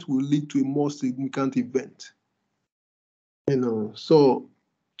event will lead to a more significant event. So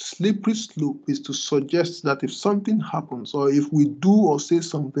slippery slope is to suggest that if something happens, or if we do or say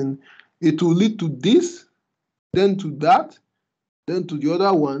something, it will lead to this, then to that, then to the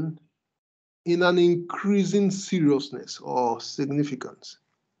other one, in an increasing seriousness or significance.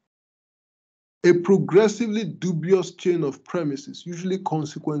 A progressively dubious chain of premises, usually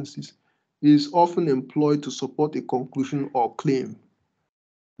consequences, is often employed to support a conclusion or claim.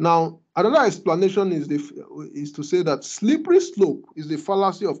 Now, another explanation is to say that slippery slope is the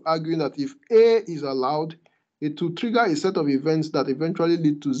fallacy of arguing that if A is allowed, it will trigger a set of events that eventually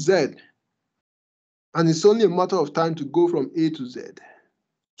lead to Z. And it's only a matter of time to go from A to Z,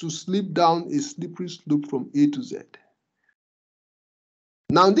 to slip down a slippery slope from A to Z.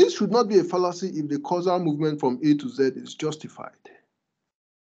 Now, this should not be a fallacy if the causal movement from A to Z is justified.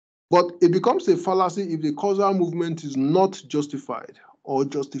 But it becomes a fallacy if the causal movement is not justified or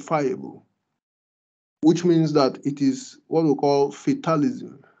justifiable, which means that it is what we call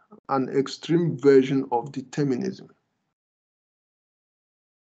fatalism, an extreme version of determinism.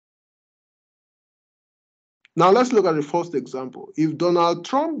 Now let's look at the first example. If Donald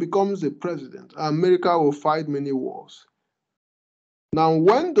Trump becomes the president, America will fight many wars. Now,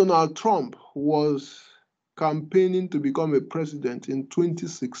 when Donald Trump was campaigning to become a president in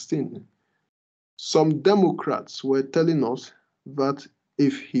 2016, some Democrats were telling us that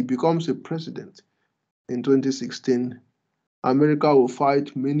if he becomes a president in 2016, America will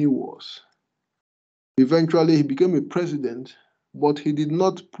fight many wars. Eventually, he became a president, but he did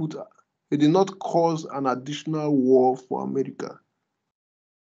not cause an additional war for America.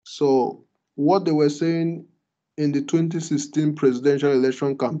 So what they were saying in the 2016 presidential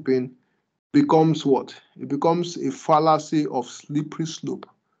election campaign becomes what? It becomes a fallacy of slippery slope,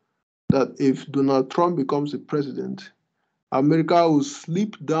 that if Donald Trump becomes a president, America will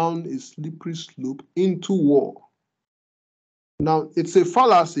slip down a slippery slope into war. Now, it's a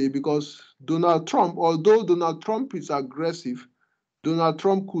fallacy because Donald Trump, although Donald Trump is aggressive, Donald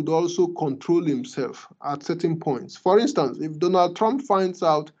Trump could also control himself at certain points. For instance, if Donald Trump finds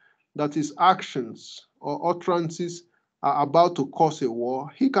out that his actions or utterances are about to cause a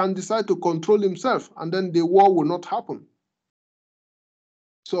war, he can decide to control himself, and then the war will not happen.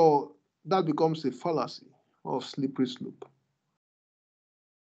 So that becomes a fallacy of slippery slope.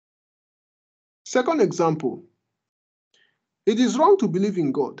 Second example, it is wrong to believe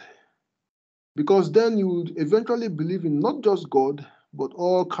in God, because then you would eventually believe in not just God, but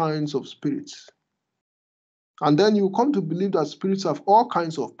all kinds of spirits. And then you come to believe that spirits have all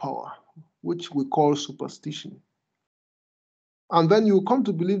kinds of power, which we call superstition. And then you come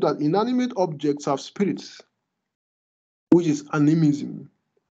to believe that inanimate objects have spirits, which is animism.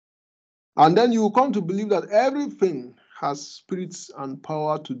 And then you come to believe that everything has spirits and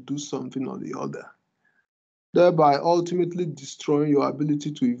power to do something or the other, thereby ultimately destroying your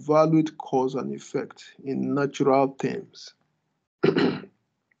ability to evaluate cause and effect in natural terms.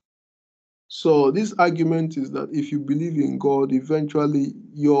 So this argument is that if you believe in God, eventually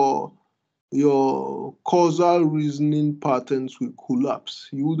your causal reasoning patterns will collapse.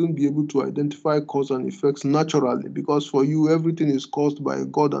 You wouldn't be able to identify cause and effects naturally, because for you, everything is caused by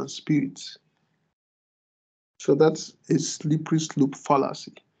God and spirits. So that's a slippery slope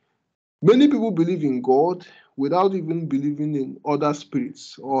fallacy. Many people believe in God without even believing in other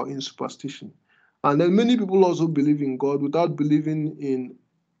spirits or in superstition. And then many people also believe in God without believing in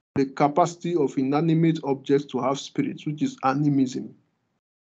the capacity of inanimate objects to have spirits, which is animism.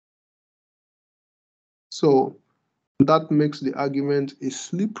 So that makes the argument a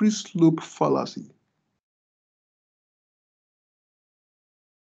slippery slope fallacy.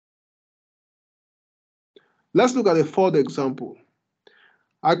 Let's look at a third example.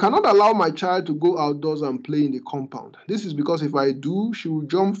 I cannot allow my child to go outdoors and play in the compound. This is because if I do, she will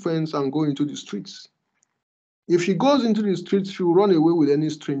jump fence and go into the streets. If she goes into the streets, she will run away with any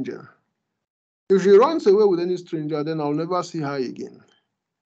stranger. If she runs away with any stranger, then I'll never see her again.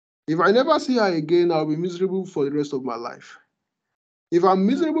 If I never see her again, I'll be miserable for the rest of my life. If I'm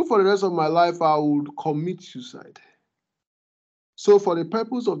miserable for the rest of my life, I would commit suicide. So for the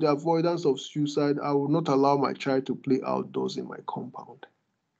purpose of the avoidance of suicide, I will not allow my child to play outdoors in my compound.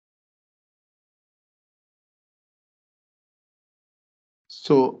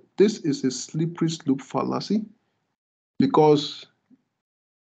 So this is a slippery slope fallacy, because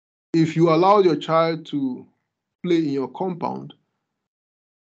if you allow your child to play in your compound,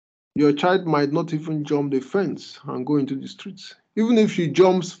 your child might not even jump the fence and go into the streets. Even if she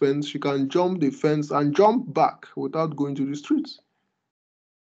jumps fence, she can jump the fence and jump back without going to the streets.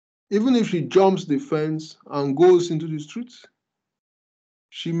 Even if she jumps the fence and goes into the streets,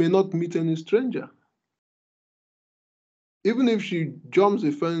 she may not meet any stranger. Even if she jumps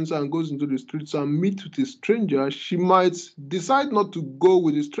the fence and goes into the streets and meets with a stranger, she might decide not to go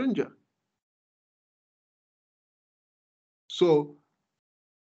with the stranger. So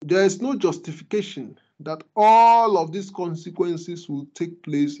there is no justification that all of these consequences will take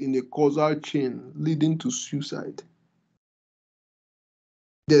place in a causal chain leading to suicide.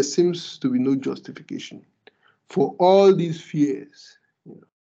 There seems to be no justification for all these fears.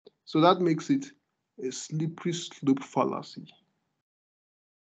 So that makes it a slippery slope fallacy.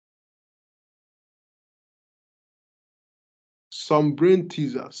 Some brain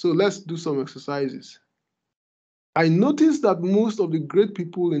teasers. So let's do some exercises. I noticed that most of the great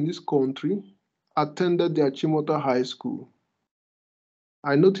people in this country attended the Achimota High School.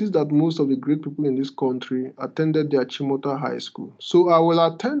 I noticed that most of the great people in this country attended the Achimota High School. So I will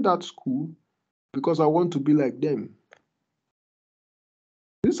attend that school because I want to be like them.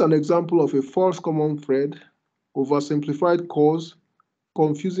 This is an example of a false common thread, oversimplified cause,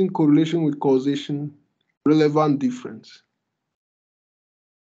 confusing correlation with causation, relevant difference.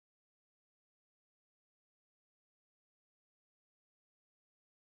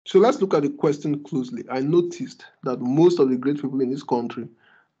 So let's look at the question closely. I noticed that most of the great people in this country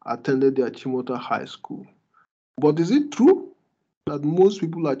attended the Achimota High School. But is it true that most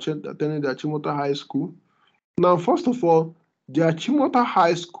people attending the Achimota High School? Now, first of all, the Achimota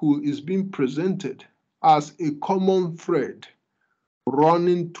High School is being presented as a common thread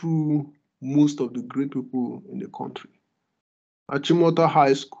running through most of the great people in the country. Achimota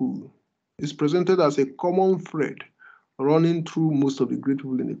High School is presented as a common thread running through most of the great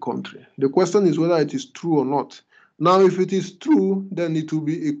people in the country. The question is whether it is true or not. Now, if it is true, then it will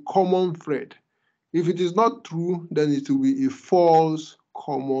be a common thread. If it is not true, then it will be a false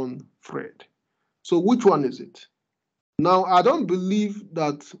common thread. So which one is it? Now, I don't believe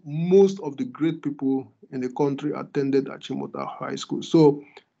that most of the great people in the country attended Achimota High School. So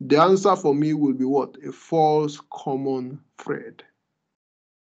the answer for me will be what? A false common thread.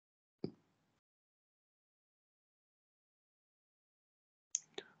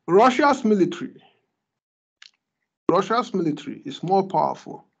 Russia's military is more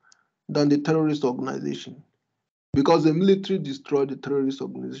powerful than the terrorist organization because the military destroyed the terrorist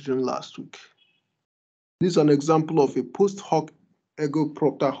organization last week. This is an example of a post hoc ego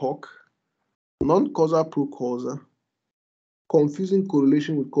propter hoc, non-causal pro-causal, confusing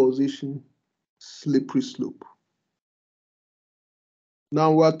correlation with causation, slippery slope.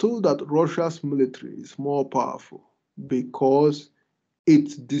 Now we are told that Russia's military is more powerful because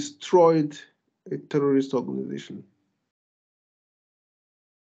it destroyed a terrorist organization.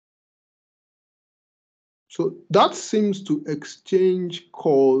 So that seems to exchange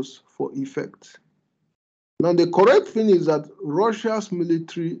cause for effect. Now the correct thing is that Russia's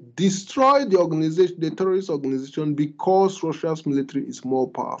military destroyed the organization, the terrorist organization, because Russia's military is more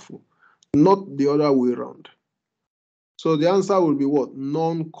powerful, not the other way around. So the answer will be what?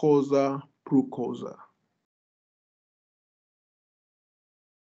 Non-causal, pro-causal.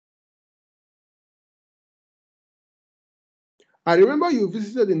 I remember you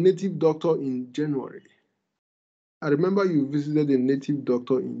visited a native doctor in January.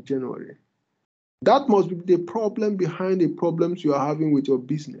 That must be the problem behind the problems you are having with your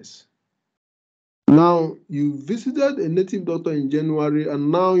business. Now, you visited a native doctor in January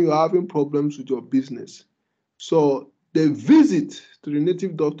and now you're having problems with your business. So the visit to the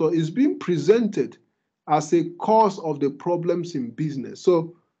native doctor is being presented as a cause of the problems in business.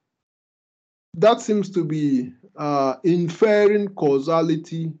 So that seems to be inferring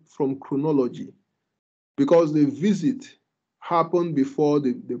causality from chronology because the visit happened before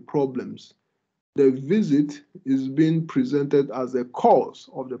the problems. The visit is being presented as a cause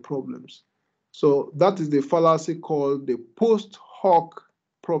of the problems. So that is the fallacy called the post hoc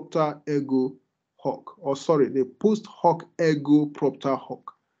propter ego hoc, or sorry, the post hoc ego propter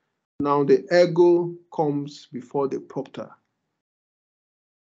hoc. Now the ego comes before the propter.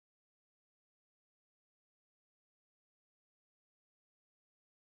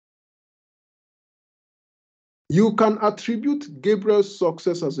 You can attribute Gabriel's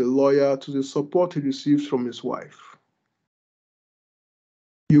success as a lawyer to the support he receives from his wife.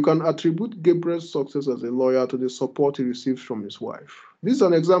 You can attribute Gabriel's success as a lawyer to the support he receives from his wife. This is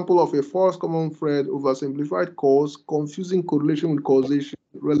an example of a false common thread, oversimplified cause, confusing correlation with causation,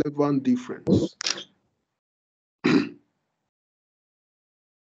 relevant difference.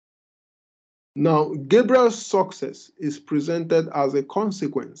 Now, Gabriel's success is presented as a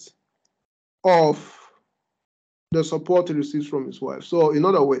consequence of the support he receives from his wife. So, in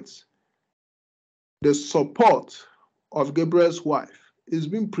other words, the support of Gabriel's wife is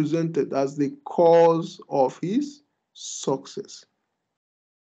being presented as the cause of his success.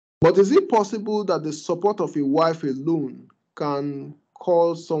 But is it possible that the support of a wife alone can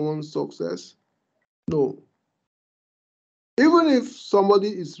cause someone's success? No. Even if somebody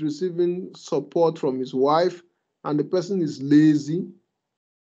is receiving support from his wife and the person is lazy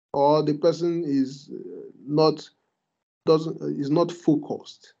or the person is not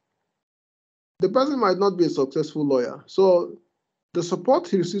focused, the person might not be a successful lawyer. So the support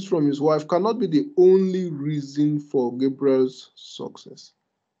he receives from his wife cannot be the only reason for Gabriel's success.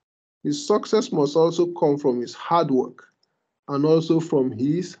 His success must also come from his hard work and also from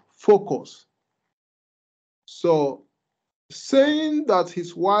his focus. So saying that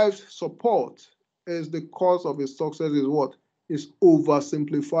his wife's support is the cause of his success is what? Is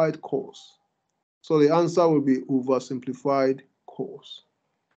oversimplified cause. So the answer will be oversimplified cause.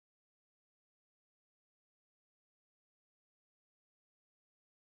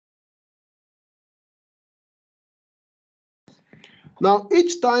 Now,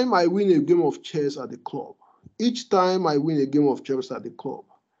 each time I win a game of chess at the club,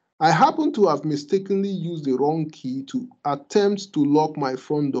 I happen to have mistakenly used the wrong key to attempt to lock my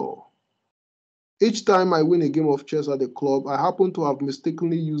front door. Each time I win a game of chess at the club, I happen to have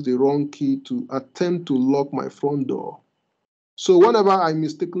mistakenly used the wrong key to attempt to lock my front door. So whenever I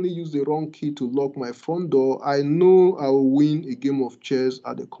mistakenly use the wrong key to lock my front door, I know I will win a game of chess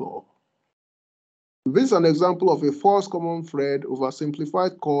at the club. This is an example of a false common thread,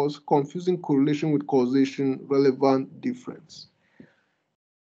 oversimplified cause, confusing correlation with causation, relevant difference.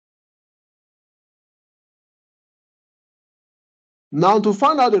 Now, to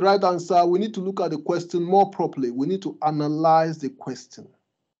find out the right answer, we need to look at the question more properly. We need to analyze the question.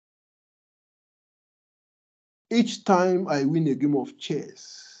 Each time I win a game of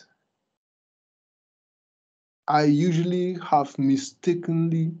chess, I usually have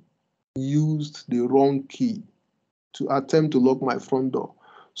mistakenly used the wrong key to attempt to lock my front door.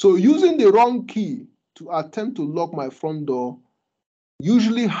 So using the wrong key to attempt to lock my front door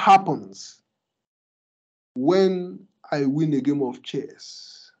usually happens when I win a game of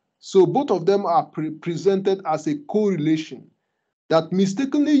chess. So both of them are presented as a correlation, that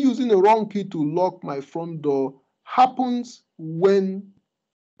mistakenly using the wrong key to lock my front door happens whenever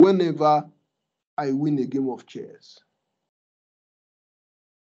I win a game of chess.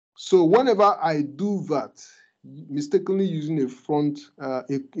 So whenever I do that, mistakenly using a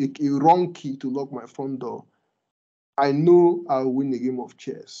wrong key to lock my front door, I know I'll win a game of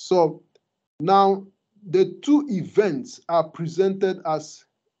chess. So now the two events are presented as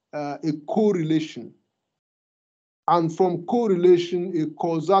a correlation. And from correlation, a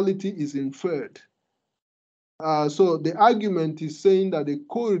causality is inferred. So the argument is saying that the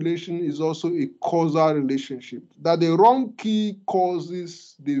correlation is also a causal relationship, that the wrong key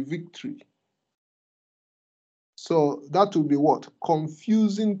causes the victory. So that would be what?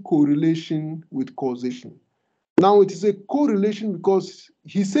 Confusing correlation with causation. Now it is a correlation because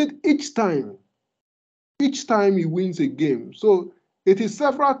he said each time he wins a game. So it is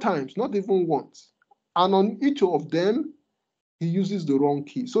several times, not even once. And on each of them, he uses the wrong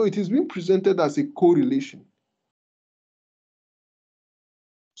key. So it is being presented as a correlation.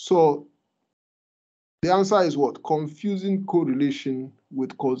 So the answer is what? Confusing correlation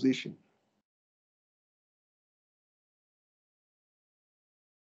with causation.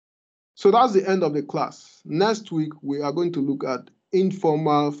 So that's the end of the class. Next week, we are going to look at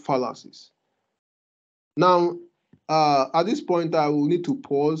informal fallacies. Now, at this point, I will need to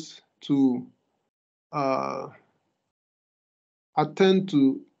pause to attend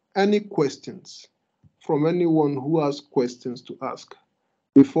to any questions from anyone who has questions to ask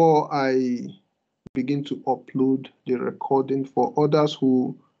before I begin to upload the recording for others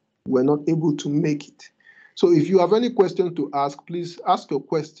who were not able to make it. So if you have any questions to ask, please ask your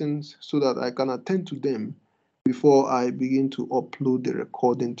questions so that I can attend to them before I begin to upload the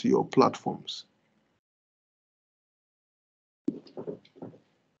recording to your platforms.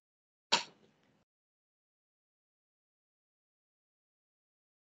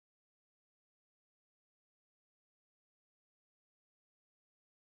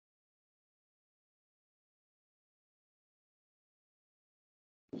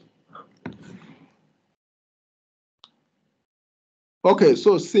 Okay,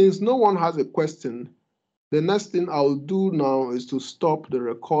 so since no one has a question, the next thing I'll do now is to stop the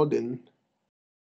recording